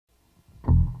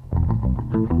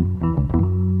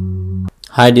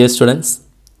Hi dear students,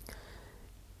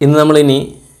 ഇന്ന് നമ്മൾ ഇനി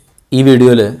ഈ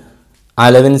വീഡിയോയിൽ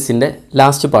അലവൻസിൻ്റെ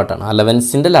ലാസ്റ്റ് പാർട്ടാണ്.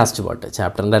 അലവൻസിൻ്റെ ലാസ്റ്റ് പാർട്ട്,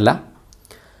 ചാപ്റ്ററിൻ്റെ അല്ല.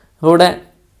 അപ്പോൾ ഇവിടെ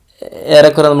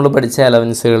ഏറെക്കുറെ നമ്മൾ പഠിച്ച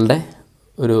അലവൻസുകളുടെ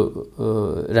ഒരു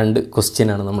രണ്ട്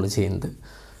ക്വസ്റ്റ്യനാണ് നമ്മൾ ചെയ്യുന്നത്.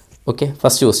 Okay,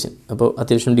 first question. അപ്പോൾ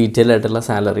അത്യാവശ്യം ഡീറ്റെയിൽ ആയിട്ടുള്ള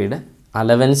സാലറിയുടെ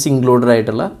അലവൻസ് ഇൻക്ലൂഡഡ്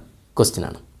ആയിട്ടുള്ള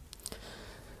ക്വസ്റ്റ്യനാണ്.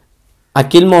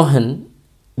 Akhil Mohan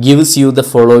gives you the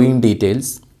following details.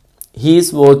 He is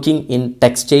working in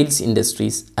textiles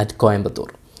industries at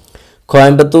Coimbatore.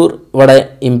 Coimbatore വളരെ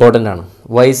ഇമ്പോർട്ടൻ്റ് ആണ്.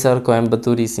 Why sir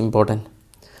Coimbatore is important?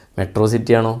 Metro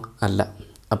city ആണോ? അല്ല.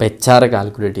 അപ്പോൾ HR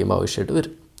കാൽക്കുലേറ്റ് ചെയ്യുമ്പോൾ ആവശ്യമായിട്ട്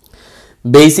വരും.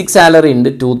 ബേസിക് സാലറി ഉണ്ട്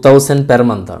 2000 പെർ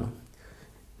മന്ത് ആണ്.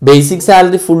 ബേസിക്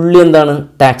സാലറി ഫുള്ളി എന്താണ്?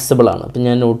 ടാക്സബിൾ ആണ്. അപ്പോൾ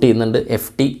ഞാൻ നോട്ട് ചെയ്യുന്നുണ്ട്,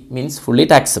 FT means fully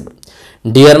taxable.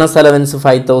 Dearness allowance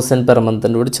 5000 per month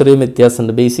ഉണ്ട്. ഇവിടെ ചെറിയ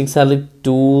വ്യത്യാസമുണ്ട്. ബേസിക് സാലറി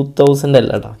 2000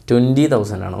 അല്ല കേട്ടോ,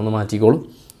 20,000 ആണ്. ഒന്ന് മാറ്റിക്കോളൂ.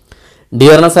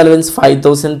 ഡിയർനെസ് അലവൻസ്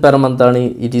 5000 പെർ മന്ത് ആണ്.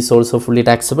 It is also fully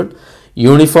taxable.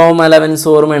 Uniform allowance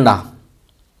ഓർമ്മയുണ്ട?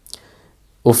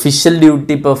 Official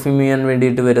duty perform ചെയ്യാൻ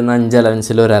വേണ്ടിയിട്ട് വരുന്ന 5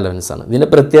 അലവൻസിൽ ഒരു അലവൻസാണ്. ഇതിൻ്റെ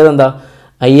പ്രത്യേകത എന്താ?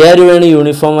 5000 രൂപയാണ്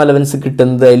യൂണിഫോം അലവൻസ്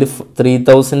കിട്ടുന്നത്. അതിൽ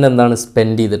 3000 എന്താണ്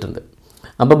സ്പെൻഡ് ചെയ്തിട്ടുണ്ട്.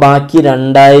 അപ്പോൾ ബാക്കി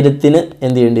 2000-ന്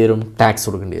എന്ത് ചെയ്യേണ്ടി വരും? ടാക്സ്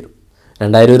കൊടുക്കേണ്ടി വരും.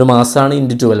 2000 ഒരു മാസമാണ്,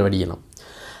 ഇൻറ്റു 12 അടിക്കണം.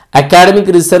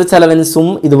 അക്കാഡമിക് റിസർച്ച് അലവൻസും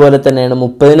ഇതുപോലെ തന്നെയാണ്.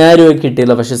 30,000 രൂപ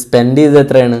കിട്ടിയില്ല, പക്ഷേ സ്പെൻഡ് ചെയ്തത്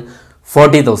എത്രയാണ്?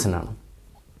 40,000 ആണ്.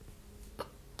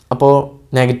 അപ്പോൾ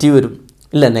നെഗറ്റീവ് വരും?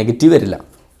 ഇല്ല, നെഗറ്റീവ് വരില്ല.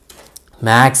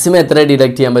 മാക്സിമം എത്ര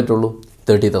ഡിഡക്റ്റ് ചെയ്യാൻ പറ്റുള്ളൂ?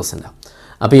 30,000.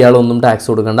 അപ്പോൾ ഇയാളൊന്നും ടാക്സ്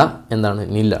കൊടുക്കേണ്ട, എന്താണ്?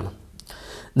 നില്ലാണ്.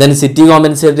 Then city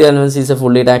compensatory allowance is A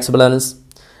fully taxable allowance.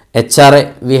 HRA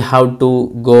we have to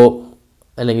go,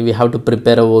 അല്ലെങ്കിൽ we have to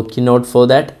prepare A working not for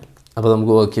that. അപ്പോൾ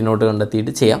നമുക്ക് വർക്കിംഗ് നോട്ട്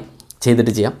കണ്ടെത്തിയിട്ട്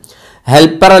ചെയ്തിട്ട് ചെയ്യാം.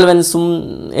 ഹെൽപ്പർ അലവൻസും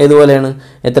ഏതുപോലെയാണ്?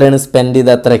 എത്രയാണ് സ്പെൻഡ്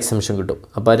ചെയ്ത് അത്ര എക്സംഷൻ കിട്ടും.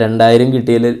 അപ്പോൾ 2000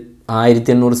 കിട്ടിയതിൽ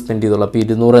 1800 സ്പെൻഡ് ചെയ്തോളൂ. അപ്പോൾ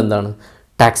 200 എന്താണ്?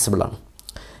 ടാക്സബിളാണ്.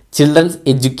 ചിൽഡ്രൻസ്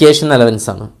എഡ്യൂക്കേഷൻ അലവൻസ്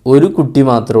ആണ്. ഒരു കുട്ടി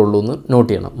മാത്രമേ ഉള്ളൂ എന്ന് നോട്ട്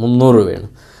ചെയ്യണം. 300 രൂപയാണ്.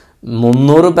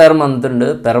 300 പെർ മന്ത് ഉണ്ട്.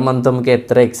 പെർ മന്ത് നമുക്ക്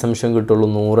എത്ര എക്സംഷൻ കിട്ടുള്ളൂ?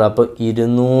 100. അപ്പോൾ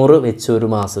 200 വെച്ച് ഒരു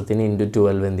മാസത്തിന് ഇൻറ്റു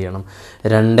 12 എന്ത് ചെയ്യണം?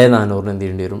 2400 എന്ത്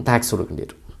ചെയ്യേണ്ടി വരും? ടാക്സ് കൊടുക്കേണ്ടി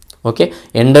വരും. ഓക്കെ,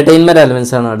 എൻ്റർടൈൻമെൻറ്റ്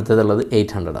അലവൻസ് ആണ് അടുത്തതുള്ളത്.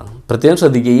 800 ആണ്. പ്രത്യേകം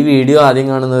ശ്രദ്ധിക്കുക, ഈ വീഡിയോ ആദ്യം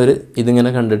കാണുന്നവർ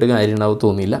ഇതിങ്ങനെ കണ്ടിട്ട് കാര്യം ഉണ്ടാവും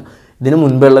തോന്നിയില്ല. ഇതിന്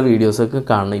മുൻപുള്ള വീഡിയോസൊക്കെ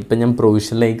കാണണം. ഇപ്പം ഞാൻ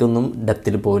പ്രൊവിഷനിലേക്കൊന്നും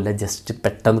ഡെപ്തിൽ പോകില്ല, ജസ്റ്റ്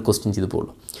പെട്ടെന്ന് ക്വസ്റ്റ്യൻ ചെയ്ത്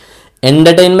പോകുള്ളൂ.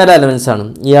 എൻ്റർടൈൻമെൻറ്റ് അലവൻസ് ആണ്.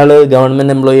 ഇയാൾ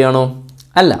ഗവൺമെൻറ് എംപ്ലോയി ആണോ?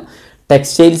 അല്ല,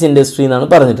 ടെക്സ്റ്റൈൽസ് ഇൻഡസ്ട്രി എന്നാണ്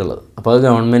പറഞ്ഞിട്ടുള്ളത്. അപ്പോൾ അത്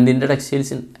ഗവൺമെൻറ്റിൻ്റെ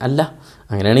ടെക്സ്റ്റൈൽസ് അല്ല.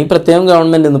 അങ്ങനെയാണെങ്കിൽ പ്രത്യേകം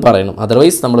ഗവൺമെൻറ് എന്ന് പറയണം,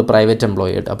 അതർവൈസ് നമ്മൾ പ്രൈവറ്റ്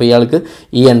എംപ്ലോയി ആയിട്ട്. അപ്പോൾ ഇയാൾക്ക്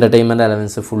ഈ എൻ്റർടൈൻമെൻറ്റ്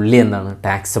അലവൻസ് ഫുള്ളി എന്താണ്?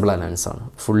 ടാക്സബിൾ അലവൻസ് ആണ്.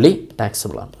 ഫുള്ളി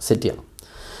ടാക്സബിൾ ആണ്. സെറ്റ് ചെയ്യണം.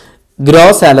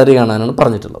 ഗ്രോസ് സാലറി കാണാനാണ്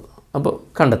പറഞ്ഞിട്ടുള്ളത്. അപ്പോൾ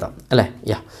കണ്ടെത്താം അല്ലേ?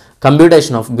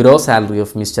 Computation of gross salary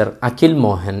of mister Akhil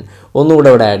Mohan ഒന്നുകൂടെ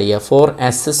ഇവിടെ ആഡ് ചെയ്യുക. ഫോർ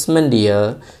അസസ്മെൻറ്റ് ഇയർ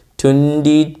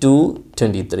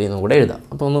 22-23 എന്നും കൂടെ എഴുതാം.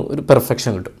 അപ്പോൾ ഒന്ന് ഒരു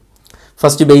പെർഫെക്ഷൻ കിട്ടും.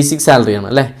 ഫസ്റ്റ് ബേസിക് സാലറി ആണ്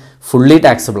അല്ലേ? ഫുള്ളി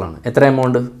ടാക്സബിൾ ആണ്. എത്ര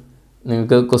എമൗണ്ട്?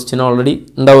 നിങ്ങൾക്ക് ക്വസ്റ്റ്യൻ ഓൾറെഡി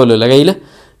ഉണ്ടാവുമല്ലോ അല്ലേ കയ്യിൽ?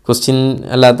 ക്വസ്റ്റ്യൻ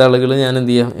അല്ലാത്ത ആളുകൾ ഞാൻ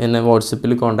എന്ത് ചെയ്യാം, എന്നെ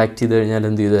വാട്സപ്പിൽ കോൺടാക്ട് ചെയ്ത് കഴിഞ്ഞാൽ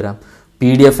എന്ത് ചെയ്തു തരാം?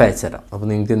 PDF അയച്ചു തരാം. അപ്പോൾ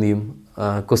നിങ്ങൾക്ക് എന്ത് ചെയ്യും?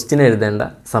 ക്വസ്റ്റ്യൻ എഴുതേണ്ട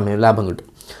സമയം ലാഭം കിട്ടും.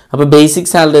 അപ്പോൾ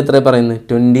ബേസിക് സാലറി എത്ര പറയുന്നത്?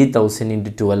 20,000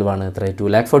 ഇൻറ്റു 12 ആണ്. എത്ര?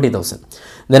 2,40,000.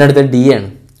 ഇതിനടുത്ത് DA ആണ്.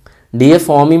 DA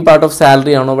forming part of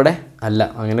salary ആണോ ഇവിടെ? അല്ല,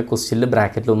 അങ്ങനെ ക്വസ്റ്റ്യനിൽ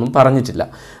ബ്രാക്കറ്റിലൊന്നും പറഞ്ഞിട്ടില്ല.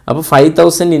 അപ്പോൾ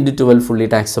 5,000 ഇൻറ്റു 12 ഫുള്ളി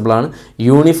ടാക്സബിൾ ആണ്.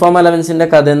 യൂണിഫോം അലവൻസിൻ്റെ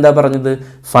കഥ എന്താ പറഞ്ഞത്?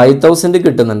 5,000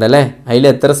 കിട്ടുന്നുണ്ട് അല്ലേ? അതിൽ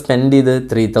എത്ര സ്പെൻഡ് ചെയ്ത്?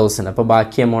 3,000. അപ്പോൾ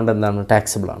ബാക്കി എമൗണ്ട് എന്താണ്?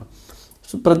 ടാക്സബിൾ ആണ്.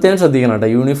 പ്രത്യേകം ശ്രദ്ധിക്കണം കേട്ടോ.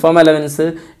 യൂണിഫോം അലവൻസ്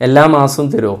എല്ലാ മാസവും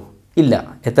തരുമോ? ഇല്ല.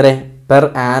 എത്ര? പെർ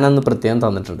ആനെന്ന് പ്രത്യേകം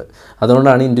തന്നിട്ടുണ്ട്.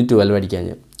 അതുകൊണ്ടാണ് ഇൻറ്റു 12 അടിക്കാൻ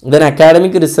ഞാൻ. ദെൻ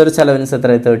അക്കാഡമിക് റിസർച്ച് അലവൻസ്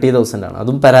എത്ര? 30,000 ആണ്.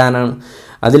 അതും പെർ ആനാണ്.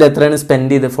 അതിലെത്രയാണ്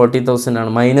സ്പെൻഡ് ചെയ്ത്? 40,000 ആണ്.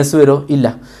 മൈനസ് വരുമോ? ഇല്ല.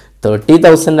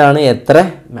 30,000 ആണ്. എത്ര?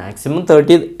 മാക്സിമം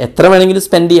 30. എത്ര വേണമെങ്കിലും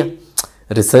സ്പെൻഡ് ചെയ്യാം.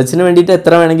 റിസർച്ചിന് വേണ്ടിയിട്ട്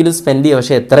എത്ര വേണമെങ്കിലും സ്പെൻഡ് ചെയ്യാം.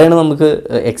 പക്ഷേ എത്രയാണ് നമുക്ക്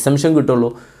എക്സംഷൻ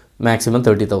കിട്ടുള്ളൂ? മാക്സിമം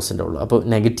 30,000 ഉള്ളൂ. അപ്പോൾ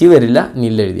നെഗറ്റീവ് വരില്ല,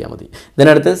 നില്ല് എഴുതിയാൽ മതി.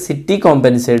 ഇതിനടുത്ത് സിറ്റി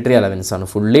കോമ്പൻസേറ്ററി അലവൻസ് ആണ്.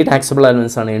 ഫുള്ളി ടാക്സബിൾ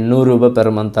അലവൻസ് ആണ്. 800 രൂപ പെർ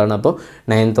മന്ത് ആണ്. അപ്പോൾ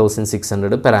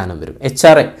 9,600 പെർ ആനം വരും.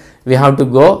 HRA we have to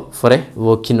go for A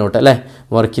working not അല്ലേ?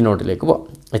 വർക്കിംഗ് നോട്ടിലേക്ക് പോകാം.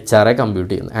 HRA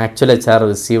കമ്പ്യൂട്ട് ചെയ്യുന്നു. ആക്ച്വൽ HR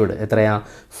റിസീവ്ഡ് എത്രയാണ്?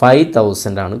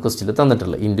 5,000 ആണ് ക്വസ്റ്റിൽ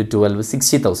തന്നിട്ടുള്ളത്. ഇൻറ്റു 12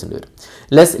 60,000 വരും.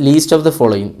 Less least of the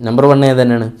following. Number 1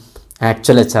 ഏതാണ്?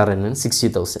 ആക്ച്വൽ HR എന്നാണ്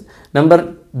 60,000. നമ്പർ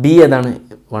B ഏതാണ്?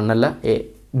 1 അല്ല,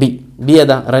 B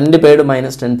ഏതാ? Rent paid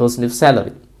minus 10% of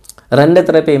salary. Rent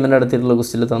എത്ര പേയ്മെൻറ്റ് നടത്തിയിട്ടുള്ള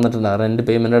ക്വസ്റ്റിൽ തന്നിട്ടുണ്ട്? റെൻറ്റ്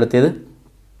പേയ്മെൻറ്റ് നടത്തിയത്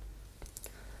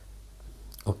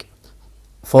ഓക്കെ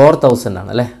 4,000 ആണ്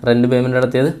അല്ലേ? റെൻറ്റ് പേയ്മെൻറ്റ്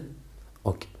നടത്തിയത്.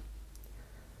 ഓക്കെ,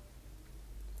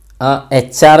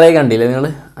 HRA കണ്ടില്ലേ നിങ്ങൾ?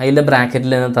 അതിൻ്റെ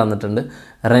ബ്രാക്കറ്റിൽ തന്നെ തന്നിട്ടുണ്ട്.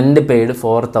 Rent paid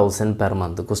 4,000 per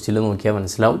month. ക്വസ്റ്റിൽ നോക്കിയാൽ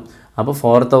മനസ്സിലാവും. അപ്പോൾ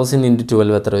 4,000 ഇൻറ്റു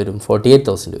 12 എത്ര വരും?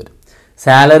 48,000 വരും.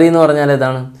 സാലറി എന്ന് പറഞ്ഞാൽ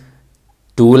ഏതാണ്?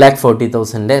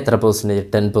 2,40,000 എത്ര പെർസെൻറ്റേജ്?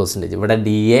 10%. ഇവിടെ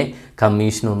DA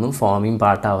കമ്മീഷനൊന്നും ഫോമിങ്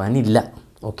പാർട്ടാവാനില്ല.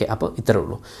 ഓക്കെ, അപ്പോൾ ഇത്രേ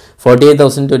ഉള്ളൂ.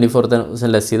 48,000 24,000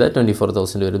 ലെസ് ചെയ്താൽ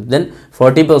 24,000 വരും. ദെൻ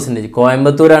 40%.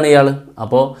 കോയമ്പത്തൂരാണ് ഇയാൾ.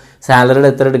 അപ്പോൾ സാലറിയുടെ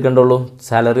എത്ര എടുക്കേണ്ടുള്ളൂ?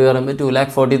 സാലറി പറയുമ്പോൾ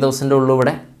 2,40,000 ഉള്ളൂ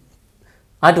ഇവിടെ.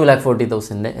 ആ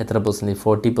 2,40,000 എത്ര പെർസെൻറ്റേജ്?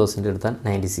 40% എടുത്താൽ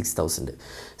 96,000.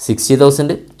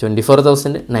 60,000,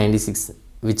 24,000, 96.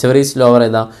 വിച്ച് ഈസ് ലോവർ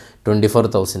ഏതാ?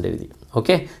 24,000 എഴുതി.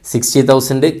 ഓക്കെ,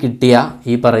 60,000 കിട്ടിയ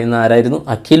ഈ പറയുന്ന ആരായിരുന്നു?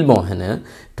 അഖിൽ മോഹന്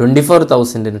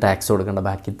 24,000 ടാക്സ് കൊടുക്കേണ്ട,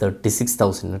 ബാക്കി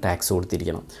 36,000 ടാക്സ്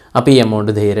കൊടുത്തിരിക്കണം. അപ്പോൾ ഈ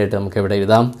എമൗണ്ട് ധൈര്യമായിട്ട് നമുക്ക് എവിടെ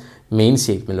എഴുതാം? മെയിൻ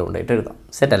സ്റ്റേറ്റ്മെൻറ്റിൽ കൊണ്ടായിട്ട് എഴുതാം.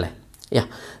 സെറ്റല്ലേ? യാ.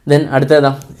 ദെൻ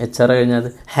അടുത്തേതാ? HR കഴിഞ്ഞാൽ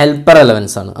ഹെൽപ്പർ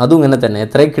അലവൻസ് ആണ്. അതും ഇങ്ങനെ തന്നെ.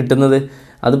 എത്രയാണ് കിട്ടുന്നത്?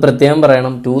 അത് പ്രത്യേകം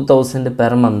പറയണം. 2,000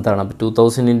 പെർ മന്ത് ആണ്. അപ്പോൾ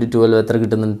 2,000 × 12 എത്ര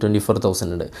കിട്ടുന്നുണ്ട്? 24,000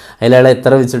 ഉണ്ട്. അതിലയാൾ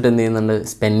എത്ര വെച്ചിട്ട് എന്ത് ചെയ്യുന്നുണ്ട്?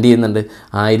 സ്പെൻഡ് ചെയ്യുന്നുണ്ട്?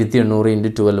 1,800 ×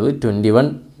 12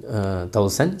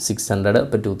 21,600.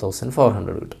 അപ്പോൾ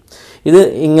 2,400 കിട്ടും. ഇത്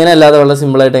ഇങ്ങനെ അല്ലാതെ വളരെ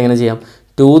സിമ്പിളായിട്ട് എങ്ങനെ ചെയ്യാം?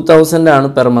 2,000 ആണ്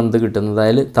പെർ മന്ത് കിട്ടുന്നത്.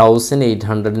 അതിൽ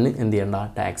 1,800 എന്ത് ചെയ്യണ്ട?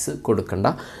 ടാക്സ് കൊടുക്കണ്ട.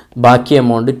 ബാക്കി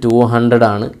എമൗണ്ട് 200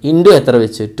 ആണ്. ഇൻറ്റു എത്ര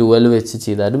വെച്ച്? 12 വെച്ച്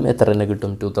ചെയ്താലും എത്ര തന്നെ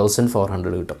കിട്ടും?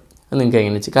 2,400 കിട്ടും. നിങ്ങൾക്ക്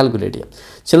എങ്ങനെ വെച്ച് കാൽക്കുലേറ്റ് ചെയ്യാം.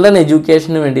 ചിൽഡ്രൻ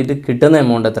എഡ്യൂക്കേഷന് വേണ്ടിയിട്ട് കിട്ടുന്ന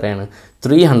എമൗണ്ട് എത്രയാണ്?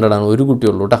 300 ആണ്. ഒരു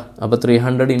കുട്ടിയുള്ളൂ കേട്ടോ. അപ്പോൾ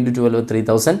 300 × 12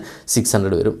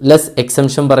 3,600 വരും. ലെസ്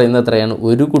എക്സംഷൻ പറയുന്നത് എത്രയാണ്?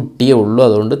 ഒരു കുട്ടിയേ ഉള്ളൂ,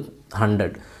 അതുകൊണ്ട്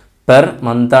 100 പെർ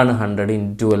മന്താണ്. 100 ×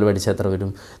 12 അടിച്ചാൽ എത്ര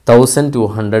വരും?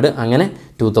 1,200. അങ്ങനെ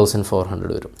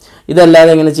 2,400 വരും. ഇതല്ലാതെ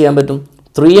എങ്ങനെ ചെയ്യാൻ പറ്റും?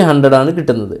 300 ആണ്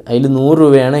കിട്ടുന്നത്. അതിൽ 100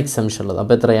 രൂപയാണ് എക്സംഷൻ ഉള്ളത്.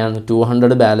 അപ്പോൾ എത്രയാണ്?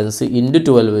 200 ബാലൻസ് ×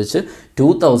 12 വെച്ച്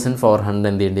 2,400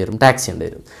 എന്ത് ചെയ്യേണ്ടി വരും? ടാക്സ് ചെയ്യേണ്ടി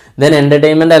വരും. ദെൻ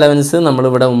എൻ്റർടൈൻമെൻറ്റ് അലവൻസ്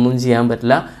നമ്മളിവിടെ ഒന്നും ചെയ്യാൻ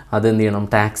പറ്റില്ല. അത് എന്ത് ചെയ്യണം?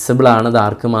 ടാക്സബിൾ ആണ്. അത്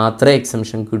ആർക്ക് മാത്രമേ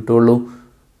എക്സംഷൻ കിട്ടുള്ളൂ?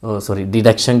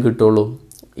 ഡിഡക്ഷൻ കിട്ടുള്ളൂ?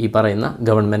 ഈ പറയുന്ന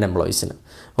ഗവൺമെൻറ് എംപ്ലോയീസിന്.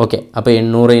 ഓക്കെ, അപ്പോൾ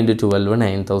 800 × 12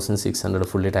 9,600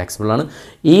 ഫുള്ളി ടാക്സിബിൾ ആണ്.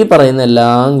 ഈ പറയുന്ന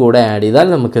എല്ലാം കൂടെ ആഡ് ചെയ്താൽ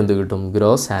നമുക്ക് എന്ത് കിട്ടും?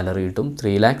 ഗ്രോസ് സാലറി കിട്ടും.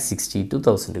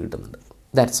 3,62,000 കിട്ടുന്നുണ്ട്.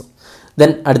 That's all.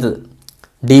 ദെൻ അടുത്തത്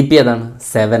DP അതാണ്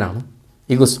 7 ആണ്.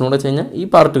 ഈ ക്വസ്റ്റിനോട് വെച്ച് കഴിഞ്ഞാൽ ഈ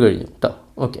പാർട്ട് കഴിഞ്ഞു കേട്ടോ.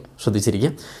 ഓക്കെ,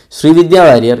 ശ്രദ്ധിച്ചിരിക്കുക. Srividya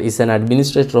Warrier is an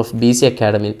administrator of BC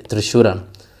academy. തൃശ്ശൂരാണ്.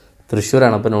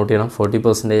 അപ്പോൾ നോട്ട് ചെയ്യണം.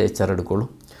 40% HR എടുക്കുള്ളൂ.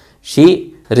 She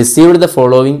received the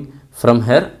following from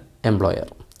her employer.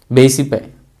 Basic pay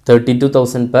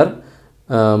 32,000 per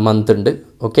month ഉണ്ട്.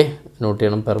 ഓക്കെ, നോട്ട്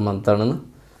ചെയ്യണം. പെർ മന്ത് ആണെന്ന്.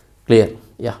 ക്ലിയർ?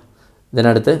 യാ.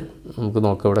 ഇതിനടുത്ത് നമുക്ക്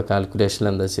നോക്കാം. ഇവിടെ കാൽക്കുലേഷനിൽ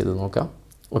എന്താ ചെയ്ത് നോക്കാം.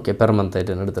 ഓക്കെ, പെർ മന്ത്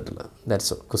ആയിട്ടാണ് എടുത്തിട്ടുള്ളത്.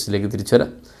 That's all. ക്വസ്റ്റിലേക്ക് തിരിച്ചു വരാം.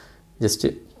 ജസ്റ്റ്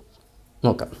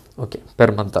നോക്കാം. ഓക്കെ, പെർ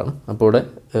മന്ത് ആണ്. അപ്പോൾ ഇവിടെ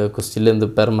ക്വസ്റ്റിൽ എന്ത്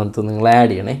പെർ മന്ത് നിങ്ങൾ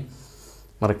ആഡ് ചെയ്യണേ,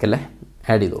 മറക്കല്ലേ,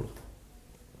 ആഡ് ചെയ്തോളൂ.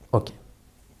 ഓക്കെ,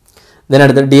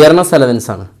 ഇതിനടുത്ത് ഡിയർനെസ് അലവൻസ്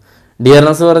ആണ്.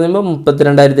 ഡിയർനെസ് പറയുമ്പോൾ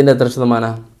 32,000 എത്ര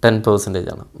ശതമാനം? 10%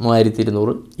 ആണ്.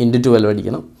 3,200 × 12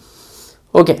 അടിക്കണം.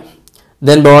 Okay,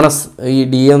 then bonus. ഈ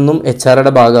D ഒന്നും HR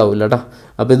ഭാഗമാവില്ല കേട്ടോ.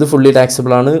 അപ്പോൾ ഇത് ഫുള്ളി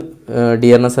ടാക്സിബിൾ ആണ്.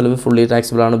 ഡിയർനെസ് അലവ് ഫുള്ളി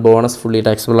ടാക്സിബിൾ ആണ്. ബോണസ് ഫുള്ളി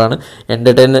ടാക്സിബിൾ ആണ്.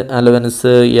 എൻ്റർടൈൻ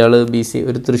അലവൻസ് ഇയാൾ BC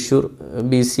ഒരു തൃശ്ശൂർ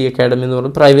BC അക്കാഡമി എന്ന്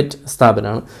പറഞ്ഞ പ്രൈവറ്റ്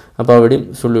സ്ഥാപനമാണ്. അപ്പോൾ അവിടെയും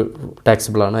ഫുള്ളി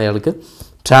ടാക്സിബിൾ ആണ് അയാൾക്ക്.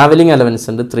 ട്രാവലിംഗ് അലവൻസ്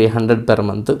ഉണ്ട് 300 പെർ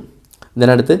മന്ത്.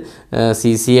 ഇതിനടുത്ത്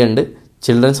CCA ഉണ്ട്.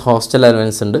 ചിൽഡ്രൻസ് ഹോസ്റ്റൽ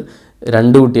അലവൻസ് ഉണ്ട്.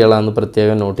 2 കുട്ടികളാണെന്ന്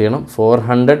പ്രത്യേകം നോട്ട് ചെയ്യണം.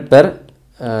 400 പെർ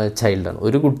ചൈൽഡാണ്.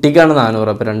 ഒരു കുട്ടിക്കാണ് 400.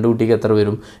 അപ്പോൾ 2 കുട്ടിക്ക് എത്ര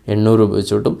വരും? 800 രൂപ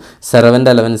വെച്ച് കിട്ടും. Servant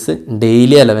allowance,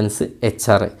 daily allowance,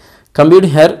 HR. Compute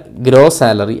her gross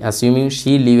salary assuming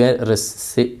she live A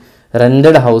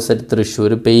rented house at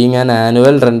Thrissur. Paying an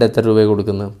annual rent എത്ര രൂപ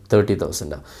കൊടുക്കുന്നത്?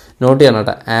 30,000. നോട്ട് ചെയ്യണം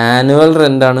കേട്ടോ. ആനുവൽ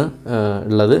റെൻ്റാണ്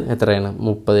ഉള്ളത്. എത്രയാണ്?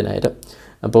 30,000.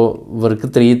 അപ്പോൾ ഇവർക്ക്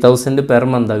 3,000 പെർ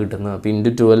മന്താണ് കിട്ടുന്നത്. അപ്പോൾ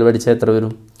 × 12 അടിച്ചാൽ എത്ര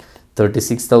വരും?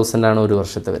 36,000 ആണ് ഒരു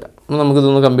വർഷത്തെ വരിക. അപ്പോൾ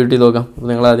നമുക്കിതൊന്ന് കമ്പ്യൂട്ട് ചെയ്ത് നോക്കാം. അപ്പോൾ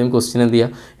നിങ്ങൾ ആദ്യം ക്വസ്റ്റ്യൻ എന്ത്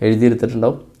ചെയ്യുക?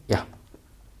 എഴുതിയെടുത്തിട്ടുണ്ടാവും. യാ.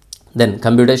 Then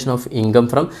computation of income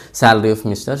from salary of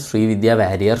mister Srividya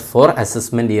Warrier four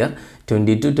assessment year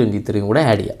 22-23 കൂടെ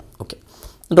ആഡ് ചെയ്യുക. ഓക്കെ,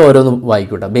 എന്നിട്ട് ഓരോന്നും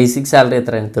വായിക്കൂട്ടാ. ബേസിക് സാലറി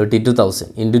എത്രയാണ്? 32,000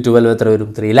 × 12 എത്ര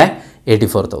വരും?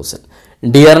 3,84,000.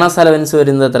 ഡിയർനെസ് അലവൻസ്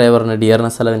വരുന്നത് എത്രയാണ് പറഞ്ഞത്?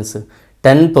 Dearness allowance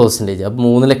 10%. അപ്പോൾ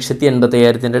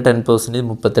 3,85,000 10%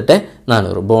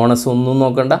 38,400. ബോണസ് ഒന്നും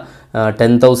നോക്കണ്ട.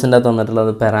 10,000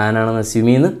 തന്നിട്ടുള്ളത് പെർ ആനാണെന്ന് അസ്യൂം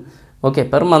ചെയ്യുന്നത്. ഓക്കെ,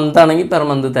 പെർ മന്ത് ആണെങ്കിൽ പെർ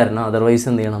മന്ത് തരണം. അതർവൈസ്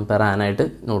എന്ത് ചെയ്യണം? പെർ ആനായിട്ട്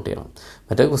നോട്ട് ചെയ്യണം.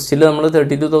 മറ്റേ ക്വസ്റ്റ്യനിൽ നമ്മൾ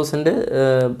 32,000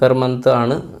 പെർ മന്ത്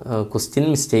ആണ്. ക്വസ്റ്റ്യൻ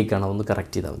മിസ്റ്റേക്കാണ്. ഒന്ന്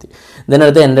കറക്റ്റ് ചെയ്താൽ മതി.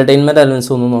 ഇതിനടുത്ത് എൻ്റർടൈൻമെൻറ്റ് അലവൻസ്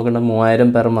ഒന്നും നോക്കണ്ട.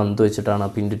 3,000 പെർ മന്ത് വെച്ചിട്ടാണ്.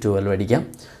 അപ്പോൾ × 12 അടിക്കാം.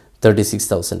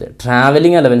 36,000.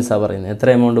 ട്രാവലിംഗ് അലവൻസാണ് പറയുന്നത്. എത്ര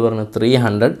എമൗണ്ട് പറഞ്ഞത്?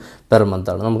 300 പെർ മന്ത്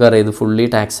ആണ്. നമുക്കറിയാം ഇത് ഫുള്ളി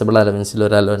ടാക്സബിൾ അലവൻസിൽ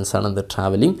ഒരു അലവൻസ് ആണ് ഇത്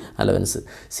travelling allowance.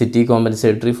 City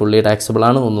compensatory fully taxable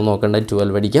ആണ്. ഒന്നും നോക്കണ്ട.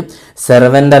 12 അടിക്കാം.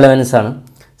 സെർവൻ്റ് അലവൻസ് ആണ്.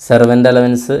 സെർവൻ്റ്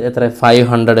അലവൻസ് എത്ര?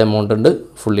 500 എമൗണ്ട് ഉണ്ട്.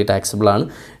 ഫുള്ളി ടാക്സബിൾ ആണ്.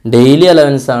 ഡെയിലി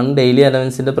അലവൻസ് ആണ്. ഡെയിലി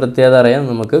അലവൻസിൻ്റെ പ്രത്യേകത അറിയാം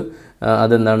നമുക്ക്.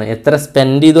 അതെന്താണ് എത്ര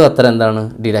സ്പെൻഡ് ചെയ്തു അത്ര എന്താണ്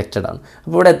ഡിഡക്റ്റഡ് ആണ്.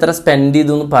 അപ്പോൾ ഇവിടെ എത്ര സ്പെൻഡ്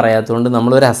ചെയ്തു എന്ന് പറയാത്തതുകൊണ്ട്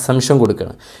നമ്മളൊരു അസംഷൻ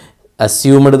കൊടുക്കണം.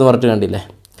 അസ്യൂംഡ് എന്ന് പറഞ്ഞിട്ട് കണ്ടില്ലേ,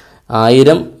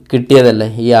 1000 കിട്ടിയതല്ലേ,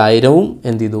 ഈ 1000വും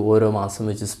എന്ത് ചെയ്തു ഓരോ മാസം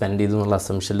വെച്ച് സ്പെൻഡ് ചെയ്തു എന്നുള്ള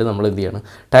അസംഷനിൽ നമ്മൾ എന്ത് ചെയ്യണം,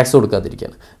 ടാക്സ്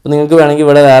കൊടുക്കാതിരിക്കുകയാണ്. അപ്പോൾ നിങ്ങൾക്ക് വേണമെങ്കിൽ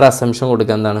ഇവിടെ വേറെ അസംഷൻ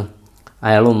കൊടുക്കുക, എന്താണ്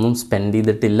അയാളൊന്നും സ്പെൻഡ്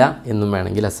ചെയ്തിട്ടില്ല എന്നും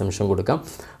വേണമെങ്കിൽ അസംഷൻ കൊടുക്കാം.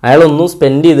 അയാളൊന്നും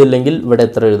സ്പെൻഡ് ചെയ്തില്ലെങ്കിൽ ഇവിടെ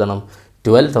എത്ര എഴുതണം,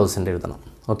 12,000 എഴുതണം.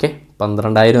 ഓക്കെ,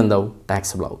 12,000 എന്താവും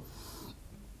ടാക്സബിൾ ആവും.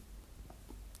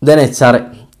 ദെൻ HRA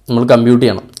നമ്മൾ കമ്പ്യൂട്ട്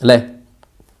ചെയ്യണം അല്ലേ.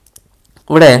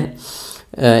 ഇവിടെ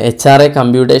HRA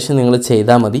കമ്പ്യൂട്ടേഷൻ നിങ്ങൾ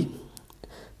ചെയ്താൽ മതി.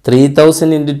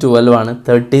 3,000 × 12 ആണ്,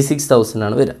 36,000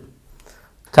 ആണ് വരിക.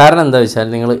 കാരണം എന്താ വെച്ചാൽ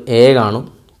നിങ്ങൾ A കാണും,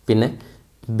 പിന്നെ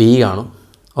B കാണും,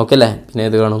 ഓക്കെ അല്ലേ, പിന്നെ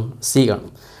ഏത് കാണും, C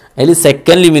കാണും. അതിൽ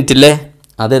സെക്കൻഡ് ലിമിറ്റിലെ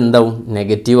അതെന്താവും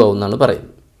നെഗറ്റീവ് ആവും എന്നാണ് പറയുന്നത്.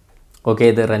 ഓക്കെ,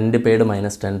 ഇത് rent paid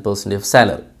minus 10% of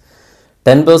salary.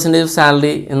 10% of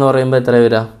salary എന്ന് പറയുമ്പോൾ എത്ര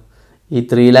വരിക, ഈ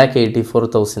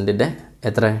 3,84,000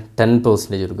 എത്ര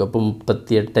 10% എടുക്കും, അപ്പോൾ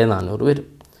 38,400 വരും.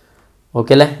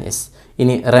 ഓക്കെ അല്ലേ, യെസ്.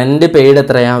 ഇനി റെൻറ്റ് പെയ്ഡ്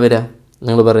എത്രയാണ് വരിക,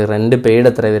 നിങ്ങൾ പറയും റെൻറ്റ് പെയ്ഡ്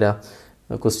എത്ര വരിക,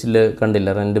 ക്വസ്റ്റ്യനിൽ കണ്ടില്ല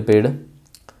റെൻറ്റ് പെയ്ഡ്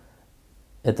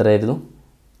എത്രയായിരുന്നു,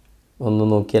 ഒന്ന്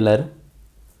നോക്കിയെല്ലാവരും,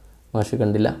 മാഷ്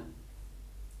കണ്ടില്ല,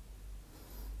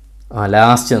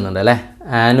 ലാസ്റ്റ് വന്നിട്ടുണ്ട് അല്ലേ.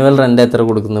 ആനുവൽ റെൻ്റ് എത്ര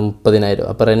കൊടുക്കുന്നത്, 30,000.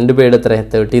 അപ്പോൾ റെൻറ്റ് പെയ്ഡ് എത്ര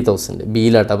 30,000,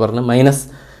 ബിയിലാട്ടാ പറഞ്ഞത്, മൈനസ്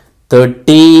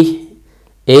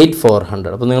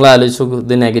 38,400. അപ്പോൾ നിങ്ങൾ ആലോചിച്ച് നോക്കൂ,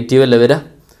 ഇത് നെഗറ്റീവ് അല്ലേ വരിക.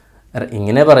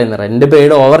 ഇങ്ങനെ പറയുന്നത് rent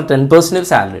paid over 10% of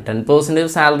salary. 10%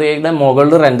 of സാലറിയുടെ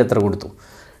മുകളിൽ റെൻറ്റ് എത്ര കൊടുത്തു,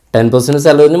 10%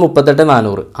 സാലറിന്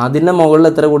 38,400. അതിൻ്റെ മുകളിൽ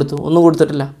എത്ര കൊടുത്തു, ഒന്നും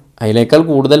കൊടുത്തിട്ടില്ല, അതിനേക്കാൾ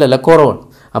കൂടുതലല്ല, കുറവാണ്.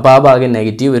 അപ്പോൾ ആ ഭാഗം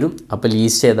നെഗറ്റീവ് വരും. അപ്പോൾ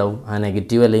ലീസ്റ്റ് ഏതാവും, ആ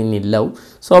നെഗറ്റീവ് അല്ലെങ്കിൽ നില്ലാവും.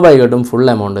 സ്വാഭാവികമായിട്ടും ഫുൾ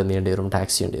എമൗണ്ട് എന്ത് ചെയ്യേണ്ടി വരും,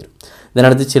 ടാക്സ് ചെയ്യേണ്ടി വരും.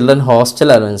 ഇതിനടുത്ത് ചിൽഡ്രൻ ഹോസ്റ്റൽ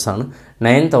അലവൻസ് ആണ്,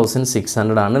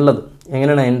 9,600 ആണുള്ളത്.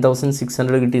 എങ്ങനെ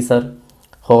 9,600 കിട്ടി സാർ,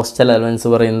 ഹോസ്റ്റൽ അലവൻസ്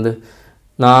പറയുന്നത്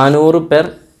 400 പെർ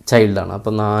ചൈൽഡാണ്.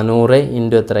 അപ്പോൾ 400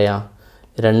 × എത്രയാണ്,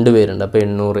 2 പേരുണ്ട്, അപ്പോൾ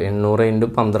 800 ×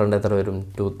 12 എത്ര വരും,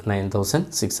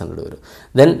 9,600 വരും.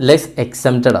 ദെൻ ലെസ്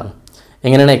എക്സംപ്റ്റഡ് ആണ്.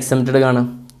 എങ്ങനെയാണ് എക്സംപ്റ്റഡ് കാണുക,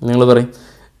 നിങ്ങൾ പറയും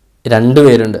 2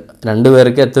 പേരുണ്ട്, 2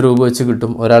 പേർക്ക് എത്ര രൂപ വെച്ച്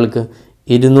കിട്ടും, ഒരാൾക്ക്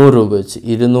 200 രൂപ വെച്ച്,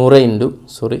 200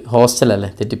 ഹോസ്റ്റൽ അല്ലേ,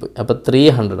 തെറ്റിപ്പോയി, അപ്പോൾ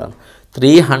 300 ആണ്.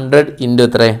 300 ×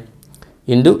 എത്ര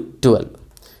 × 12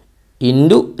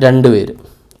 × 2 പേര്,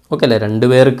 ഓക്കെ അല്ലേ. 2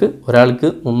 പേർക്ക് ഒരാൾക്ക്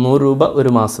 300 രൂപ ഒരു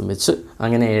മാസം വെച്ച്,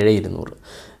 അങ്ങനെ 7,200.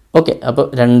 ഓക്കെ, അപ്പോൾ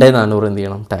 2,400 എന്ത്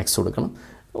ചെയ്യണം, ടാക്സ് കൊടുക്കണം.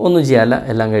 ഒന്നും ചെയ്യാല്ല,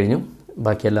 എല്ലാം കഴിഞ്ഞു,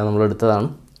 ബാക്കിയെല്ലാം നമ്മൾ എടുത്തതാണ്,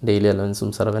 ഡെയിലി അലവൻസും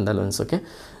സർവൻ്റ് അലവൻസും ഒക്കെ.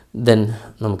 ദെൻ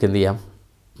നമുക്ക് എന്ത് ചെയ്യാം,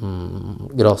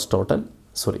 ഗ്രോസ്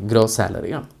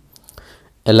സാലറി ആണ്,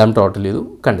 എല്ലാം ടോട്ടൽ ചെയ്തു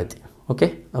കണ്ടെത്തി. ഓക്കെ,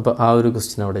 അപ്പോൾ ആ ഒരു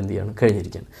ക്വസ്റ്റ്യൻ അവിടെ എന്ത് ചെയ്യണം,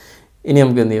 കഴിഞ്ഞിരിക്കുകയാണ്. ഇനി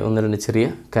നമുക്ക് എന്ത് ചെയ്യാം, 1-2 ചെറിയ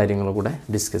കാര്യങ്ങൾ കൂടെ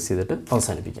ഡിസ്കസ് ചെയ്തിട്ട്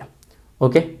അവസാനിപ്പിക്കാം.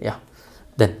 ഓക്കെ,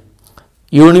 ദെൻ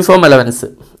യൂണിഫോം അലവൻസ്,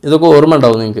 ഇതൊക്കെ ഓർമ്മ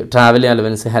ഉണ്ടാവും നിങ്ങൾക്ക്. Travelling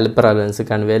allowance, helper allowance,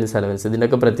 conveyance allowance,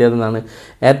 ഇതിൻ്റെയൊക്കെ പ്രത്യേകത എന്താണ്,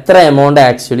 എത്ര എമൗണ്ട്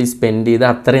ആക്ച്വലി സ്പെൻഡ് ചെയ്ത്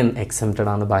അത്രയും എക്സംപ്റ്റഡ്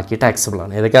ആണ്, ബാക്കി ടാക്സബിൾ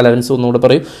ആണ്. ഏതൊക്കെ അലവൻസ് ഒന്നുകൂടെ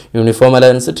പറയും, uniform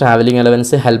allowance, travelling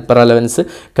allowance, helper allowance,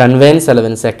 conveyance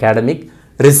allowance, academic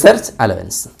research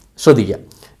allowance. ശ്രദ്ധിക്കുക,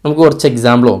 നമുക്ക് കുറച്ച്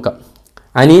എക്സാമ്പിൾ നോക്കാം.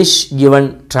 അനീഷ് ഗിവൺ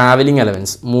ട്രാവലിംഗ്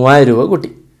അലവൻസ് 3,000 രൂപ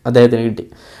കിട്ടി, അദ്ദേഹത്തിന് കിട്ടി.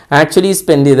 ആക്ച്വലി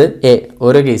സ്പെൻഡ് ചെയ്ത് എ,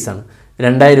 ഓരോ കേസാണ്,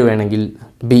 2,000 രൂപയാണെങ്കിൽ,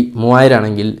 ബി 3,000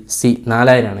 ആണെങ്കിൽ, സി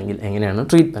 4,000 ആണെങ്കിൽ എങ്ങനെയാണ്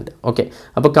ട്രീറ്റ്മെൻറ്റ്. ഓക്കെ,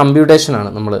 അപ്പോൾ കമ്പ്യൂട്ടേഷനാണ്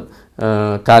നമ്മൾ,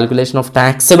 calculation of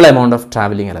taxable amount of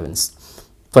travelling allowance.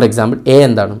 For example A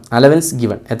എന്താണ്, അലവൻസ്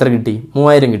ഗിവൺ എത്ര കിട്ടി,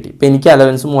 3,000 കിട്ടി. ഇപ്പോൾ എനിക്ക്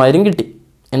അലവൻസ് 3,000 കിട്ടി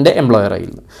എൻ്റെ എംപ്ലോയർ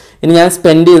ആയിരുന്നു. ഇനി ഞാൻ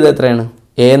സ്പെൻഡ് ചെയ്തത് എത്രയാണ്,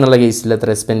 എ എന്നുള്ള കേസിൽ എത്ര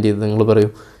സ്പെൻഡ് ചെയ്തത്, നിങ്ങൾ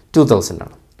പറയൂ 2,000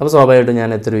 ആണ്. അപ്പോൾ സ്വാഭാവികമായിട്ടും ഞാൻ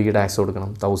എത്ര രൂപയ്ക്ക് ടാക്സ് കൊടുക്കണം,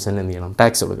 1,000 എന്ത് ചെയ്യണം,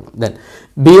 ടാക്സ് കൊടുക്കണം. ദെൻ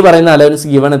ബി പറയുന്ന അലവൻസ്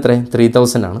ഗിവൺ എത്ര,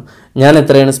 3,000 ആണ്. ഞാൻ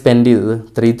എത്രയാണ് സ്പെൻഡ് ചെയ്തത്,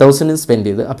 3,000 സ്പെൻഡ്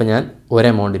ചെയ്ത്, അപ്പോൾ ഞാൻ ഒരു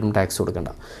എമൗണ്ടിനും ടാക്സ് കൊടുക്കണ്ട.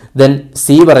 ദെൻ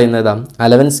സി പറയുന്നത്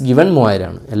അലവൻസ് ഗിവൺ 3,000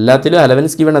 ആണ്. എല്ലാത്തിലും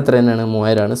അലവൻസ് ഗിവൺ എത്ര തന്നെയാണ്,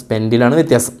 3,000 ആണ്, സ്പെൻഡിലാണ്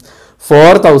വ്യത്യാസം.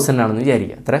 4,000 ആണെന്ന്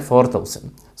വിചാരിക്കുക, എത്ര 4,000.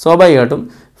 സ്വാഭാവികമായിട്ടും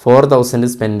 4,000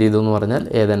 സ്പെൻഡ് ചെയ്തു എന്ന് പറഞ്ഞാൽ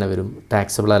ഏതന്നെ വരും,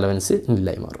 ടാക്സബിൾ അലവൻസ്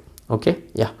ഇല്ലായി മാറും. ഓക്കെ,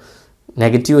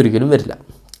 നെഗറ്റീവ് ഒരിക്കലും വരില്ല.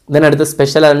 ദെൻ അടുത്ത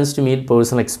special allowance to meet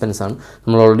personal expense ആണ്.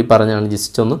 നമ്മൾ ഓൾറെഡി പറഞ്ഞാണ്,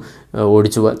 ജസ്റ്റ് ഒന്ന്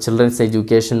ഓടിച്ചു പോവുക. ചിൽഡ്രൻസ്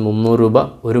എഡ്യൂക്കേഷൻ 300 രൂപ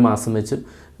ഒരു മാസം വെച്ച്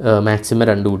മാക്സിമം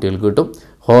 2 കുട്ടികൾക്ക് കിട്ടും.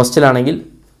 ഹോസ്റ്റലാണെങ്കിൽ,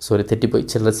 തെറ്റിപ്പോയി,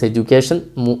 ചിൽഡ്രൻസ് എഡ്യൂക്കേഷൻ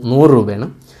 100 രൂപയാണ്.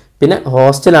 പിന്നെ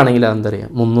ഹോസ്റ്റലാണെങ്കിൽ അതെന്താ പറയുക,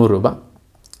 300 രൂപ.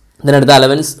 ഇതിനടുത്ത്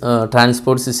അലവൻസ്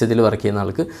ട്രാൻസ്പോർട്ട് സിസ്റ്റത്തിൽ വർക്ക് ചെയ്യുന്ന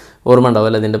ആൾക്ക് ഓർമ്മ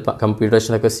ഉണ്ടാവില്ല, അതിൻ്റെ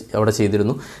കമ്പ്യൂട്ടേഷനൊക്കെ അവിടെ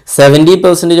ചെയ്തിരുന്നു.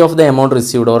 70% of the amount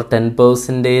received or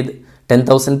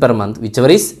 10,000 per month which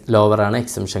ever is lower ആണ്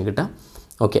എക്സംഷൻ കിട്ടുക.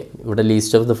 ഓക്കെ, ഇവിടെ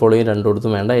ലീസ്റ്റ് ഓഫ് ദ ഫോളോയിങ് 2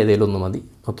 കൊടുത്തും വേണ്ട, ഏതെങ്കിലും ഒന്ന് മതി.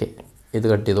 ഓക്കെ, ഇത്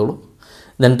കട്ട് ചെയ്തോളൂ.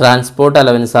 ദെൻ ട്രാൻസ്പോർട്ട്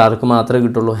അലവൻസ് ആർക്ക് മാത്രമേ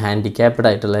കിട്ടുള്ളൂ, ഹാൻഡിക്യാപ്ഡ്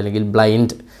ആയിട്ടുള്ള അല്ലെങ്കിൽ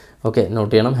ബ്ലൈൻഡ്. ഓക്കെ,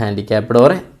 നോട്ട് ചെയ്യണം, ഹാൻഡിക്യാപ്ഡ്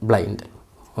ഓർ ബ്ലൈൻഡ്.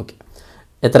 ഓക്കെ,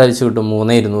 എത്ര വെച്ച് കിട്ടും?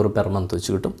 3200 പെർ മന്ത്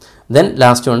വെച്ച് കിട്ടും. Then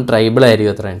last one tribal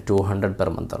area എത്രയാണ്? 200 പെർ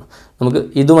മന്ത് ആണ്. നമുക്ക്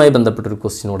ഇതുമായി ബന്ധപ്പെട്ടൊരു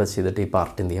ക്വസ്റ്റ്യൻ കൂടെ ചെയ്തിട്ട് ഈ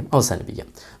പാർട്ട് എന്ത് ചെയ്യാം? അവസാനിപ്പിക്കാം.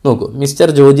 നോക്കൂ, mister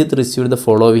ജോജിത്ത് receive the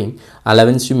following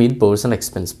allowance to meet personal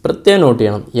expense. പ്രത്യേകം നോട്ട്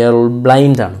ചെയ്യണം, ഇയാൾ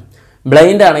ബ്ലൈൻഡ് ആണ്.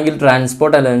 ബ്ലൈൻഡ് ആണെങ്കിൽ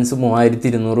ട്രാൻസ്പോർട്ട് അലവൻസ്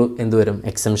 3200 എന്ത് വരും?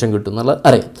 എക്സംഷൻ കിട്ടും എന്നുള്ളത്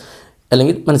അറിയാം,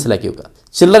 അല്ലെങ്കിൽ മനസ്സിലാക്കി വെക്കുക.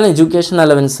 ചിൽഡ്രൻ എഡ്യൂക്കേഷൻ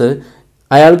അലവൻസ്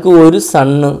അയാൾക്ക് ഒരു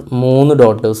സണ്ണ് 3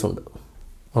 ഡോട്ടേഴ്സ് ഉണ്ട്.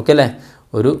 ഓക്കെ അല്ലേ?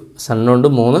 ഒരു സണ്ണുണ്ട്,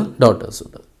 3 ഡോട്ടേഴ്സ്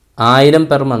ഉണ്ട്. 1000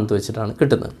 പെർ മന്ത് വെച്ചിട്ടാണ്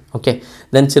കിട്ടുന്നത്. Okay.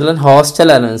 Then children hostel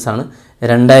allowance ആണ്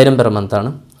 2000 പെർ മന്ത്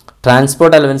ആണ്.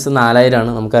 ട്രാൻസ്പോർട്ട് അലവൻസ് 4000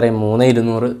 ആണ്. നമുക്കറിയാം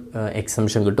 3200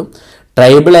 എക്സംഷൻ കിട്ടും.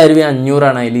 ട്രൈബൽ ഏരിയ 500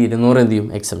 ആണ്, അതിൽ 200 എന്ത് ചെയ്യും?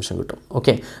 എക്സംഷൻ കിട്ടും.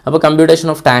 ഓക്കെ. അപ്പോൾ കമ്പ്യൂട്ടേഷൻ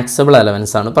ഓഫ് ടാക്സബിൾ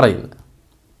അലവൻസ് ആണ് പറയുന്നത്.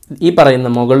 ഈ പറയുന്ന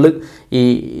മുകളിൽ ഈ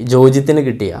ജോജിത്തിന്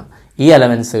കിട്ടിയ ഈ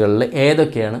അലവൻസുകളിൽ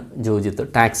ഏതൊക്കെയാണ് ജോജിത്ത്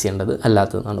ടാക്സ് ചെയ്യേണ്ടത്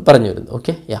അല്ലാത്തതെന്നാണ് പറഞ്ഞു വരുന്നത്.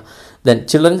 Okay. Then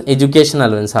children education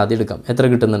allowance ആദ്യം എടുക്കാം. എത്ര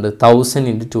കിട്ടുന്നുണ്ട്? 1000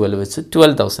 × 12 വെച്ച്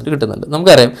 12,000 കിട്ടുന്നുണ്ട്.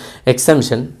 നമുക്കറിയാം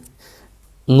എക്സംഷൻ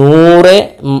 100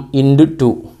 ×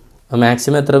 2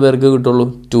 മാക്സിമം എത്ര പേർക്ക് കിട്ടുള്ളൂ?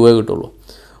 2 കിട്ടുള്ളൂ.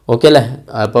 ഓക്കെ അല്ലേ?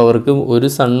 അപ്പോൾ അവർക്ക് ഒരു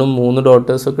സണ്ണും 3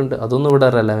 ഡോട്ടേഴ്സൊക്കെ ഉണ്ട്. അതൊന്നും ഇവിടെ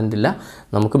റെലവൻ്റ് ഇല്ല.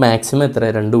 നമുക്ക് മാക്സിമം എത്ര?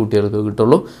 2 കുട്ടികൾക്ക്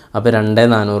കിട്ടുള്ളൂ. അപ്പോൾ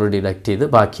 2400 ഡിഡക്റ്റ് ചെയ്ത്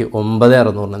ബാക്കി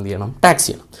 9600 എന്ത് ചെയ്യണം? ടാക്സ്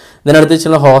ചെയ്യണം. ഇതിനടുത്ത്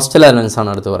വെച്ചുള്ള ഹോസ്റ്റൽ അലവൻസ് ആണ്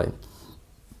അടുത്ത് പറയുന്നത്.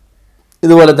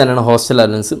 ഇതുപോലെ തന്നെയാണ് ഹോസ്റ്റൽ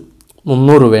അലവൻസ്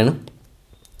 300 രൂപയാണ്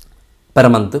പെർ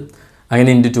മന്ത്. അങ്ങനെ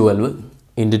ഇൻറ്റു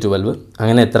 12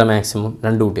 അങ്ങനെ എത്ര മാക്സിമം?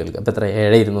 2 കുട്ടികൾക്ക്. അപ്പോൾ എത്ര?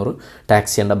 7200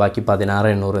 ടാക്സ് ചെയ്യേണ്ട. ബാക്കി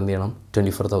 16800 എന്ത് ചെയ്യണം?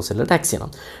 24,000 ടാക്സ്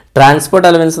ചെയ്യണം. ട്രാൻസ്പോർട്ട്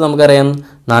അലവൻസ് നമുക്കറിയാം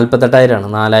 48,000 ആണ്.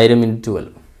 4000 × 12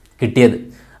 കിട്ടിയത്.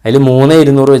 അതിൽ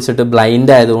 3200 വെച്ചിട്ട്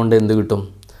ബ്ലൈൻഡ് ആയതുകൊണ്ട് എന്ത് കിട്ടും?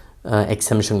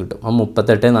 എക്സംഷൻ കിട്ടും. ആ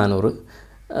 38,400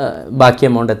 ബാക്കി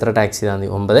എമൗണ്ട് എത്ര ടാക്സ് ചെയ്താൽ മതി?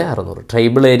 9,600.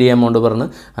 ട്രൈബൽ ഏരിയ എമൗണ്ട് പറഞ്ഞ്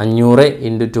 500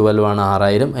 × 12 ആണ്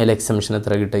 6000. അതിൽ എക്സംഷൻ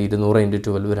എത്ര കിട്ടുക? 200 ×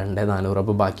 12 2,400.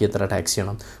 അപ്പോൾ ബാക്കി എത്ര ടാക്സ്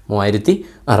ചെയ്യണം?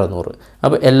 3,600.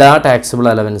 അപ്പോൾ എല്ലാ ടാക്സിബിൾ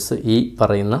അലവൻസ് ഈ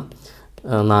പറയുന്ന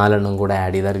 4 കൂടെ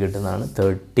ആഡ് ചെയ്താൽ കിട്ടുന്നതാണ്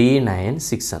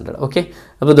 39,600. ഓക്കെ.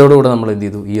 അപ്പോൾ ഇതോടുകൂടെ നമ്മൾ എന്ത്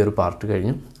ചെയ്തു? ഈ ഒരു പാർട്ട്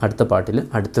കഴിഞ്ഞു. അടുത്ത പാർട്ടിൽ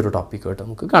അടുത്തൊരു ടോപ്പിക്കുമായിട്ട്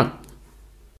നമുക്ക് കാണാം.